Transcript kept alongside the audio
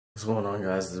What's going on,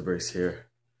 guys? This is Briggs here.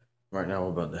 Right now,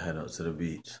 we're about to head out to the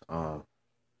beach. I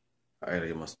gotta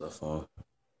get my stuff on.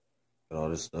 Got all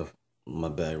this stuff in my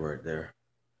bag right there.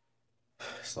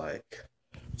 It's like,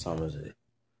 what time is it?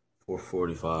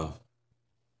 4:45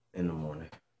 in the morning.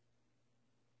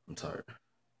 I'm tired.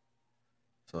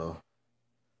 So,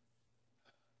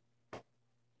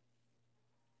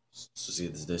 let's just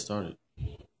get this day started.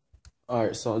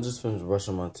 Alright, so I just finished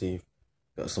brushing my teeth.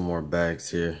 Got some more bags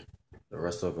here. The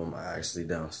rest of them are actually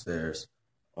downstairs.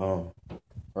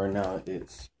 Right now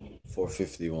it's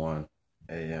 4:51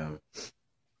 a.m.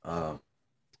 I'm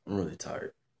really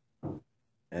tired.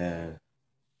 And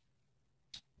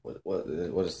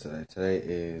what is today? Today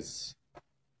is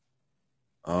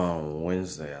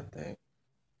Wednesday, I think.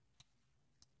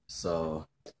 So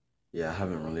yeah, I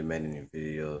haven't really made any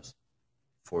videos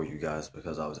for you guys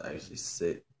because I was actually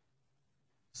sick.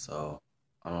 So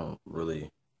I don't really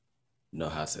know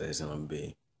how today's gonna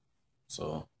be.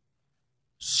 So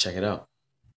just check it out.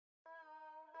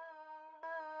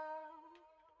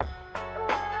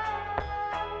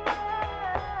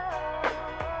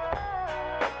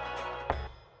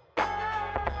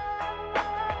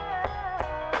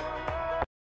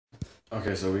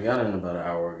 Okay, so we got in about an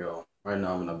hour ago. Right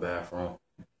now I'm in the bathroom.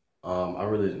 I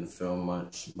really didn't film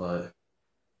much, but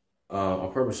I'll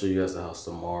probably show you guys the house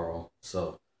tomorrow.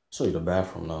 So show you the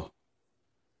bathroom though.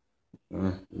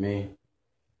 Me,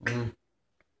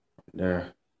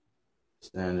 there,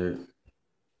 standard,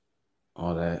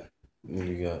 all that. And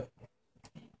you got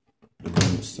the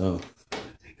room itself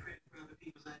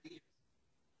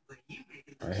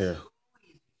right here,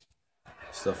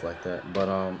 stuff like that. But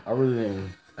I really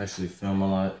didn't actually film a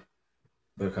lot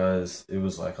because it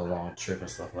was like a long trip and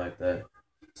stuff like that.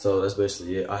 So that's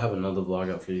basically it. I have another vlog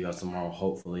out for you guys tomorrow,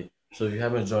 hopefully. So if you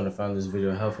haven't enjoyed and found this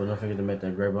video helpful, don't forget to make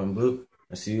that gray button blue.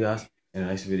 And see you guys in the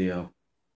next video.